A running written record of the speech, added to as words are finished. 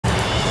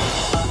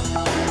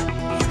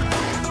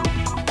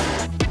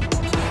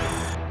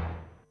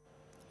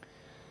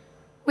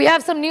We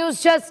have some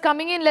news just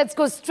coming in. Let's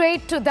go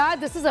straight to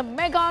that. This is a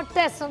mega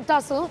test and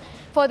tussle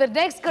for the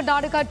next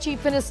Karnataka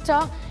Chief Minister.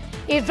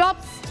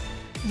 Erupts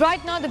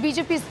right now. The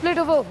BJP is split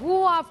over who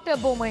after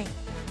Bommai.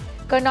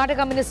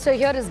 Karnataka Minister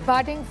here is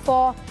batting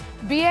for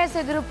BS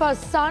Yediyurappa's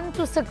son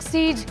to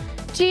succeed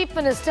Chief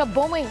Minister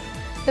Bommai.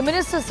 The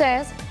minister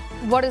says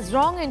what is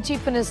wrong in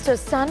Chief Minister's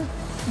son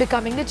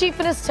becoming the Chief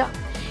Minister.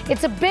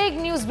 It's a big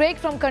news break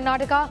from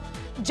Karnataka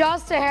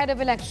just ahead of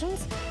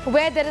elections,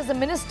 where there is a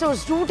minister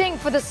who's rooting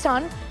for the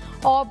son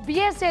of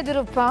BS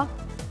Yediyurappa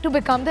to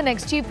become the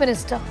next Chief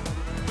Minister.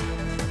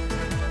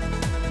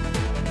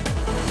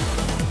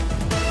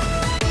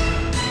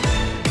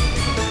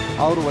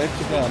 ಅವರ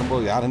ವೈಯಕ್ತಿಕ ಅನುಭವ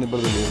ಯಾರ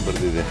ಹಣೆಬರಹದಲ್ಲಿ ಏನು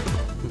ಬರೆದಿದೆ?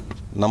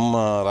 ನಮ್ಮ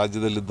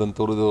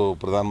ರಾಜ್ಯದಲ್ಲಿದ್ದಂಥವ್ರದ್ದು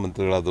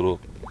ಪ್ರಧಾನಮಂತ್ರಿಗಳಾದರು,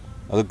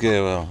 ಅದಕ್ಕೆ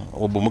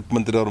ಒಬ್ಬ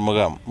ಮುಖ್ಯಮಂತ್ರಿ ಅವ್ರ ಮಗ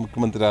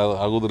ಮುಖ್ಯಮಂತ್ರಿ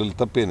ಆಗೋದ್ರಲ್ಲಿ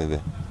ತಪ್ಪೇನಿದೆ?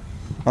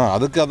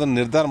 ಅದಕ್ಕೆ ಅದನ್ನು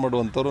ನಿರ್ಧಾರ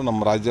ಮಾಡುವಂಥವ್ರು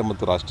ನಮ್ಮ ರಾಜ್ಯ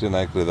ಮತ್ತು ರಾಷ್ಟ್ರೀಯ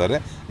ನಾಯಕರಿದ್ದಾರೆ.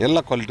 ಎಲ್ಲ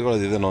ಕ್ವಾಲಿಟಿಗಳು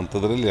ಇದೆ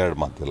ಅನ್ನೋಂಥದ್ರಲ್ಲಿ ಎರಡು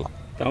ಮಾತಿಲ್ಲ.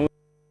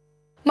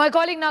 My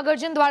colleague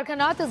Nagarjun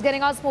Dwarkanath is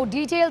getting us more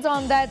details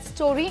on that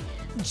story.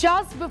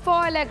 Just before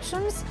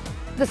elections,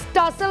 the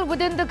tussle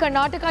within the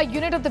Karnataka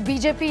unit of the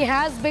BJP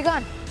has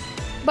begun.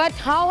 But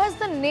how has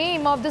the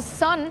name of the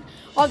son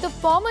of the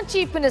former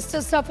Chief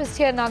Minister surfaced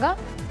here, Naga?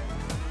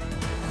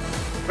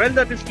 Well,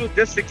 that is true.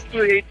 Just 6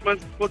 to 8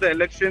 months before the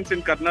elections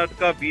in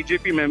Karnataka,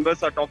 BJP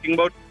members are talking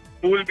about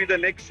who will be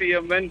the next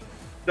CM. When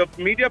the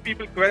media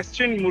people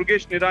questioned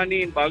Murugesh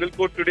Nirani in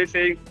Bagalkot today,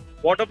 saying,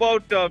 what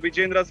about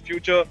Vijendra's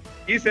future?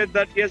 He said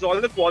that he has all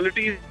the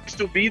qualities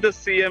to be the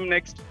CM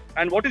next.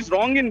 And what is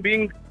wrong in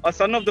being a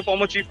son of the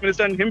former Chief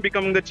Minister and him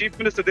becoming the Chief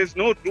Minister? There's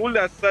no rule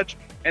as such.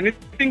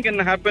 Anything can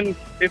happen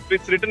if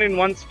it's written in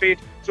one's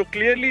fate. So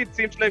clearly, it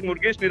seems like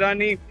Murugesh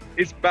Nirani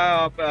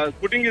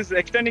is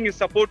extending his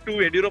support to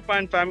Yediyurappa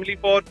and family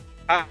for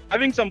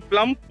having some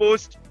plump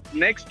post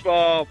next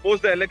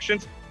post the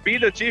elections, be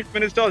the Chief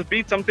Minister or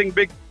be something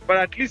big. But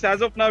at least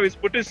as of now, he's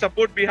put his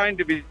support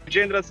behind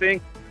Vijendra, saying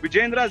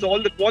Vijendra has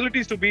all the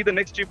qualities to be the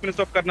next Chief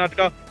Minister of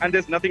Karnataka and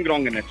there's nothing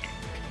wrong in it.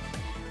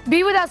 Be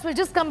with us. We'll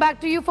just come back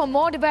to you for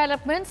more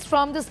developments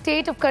from the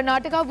state of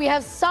Karnataka. We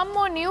have some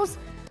more news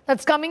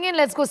that's coming in.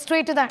 Let's go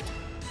straight to that.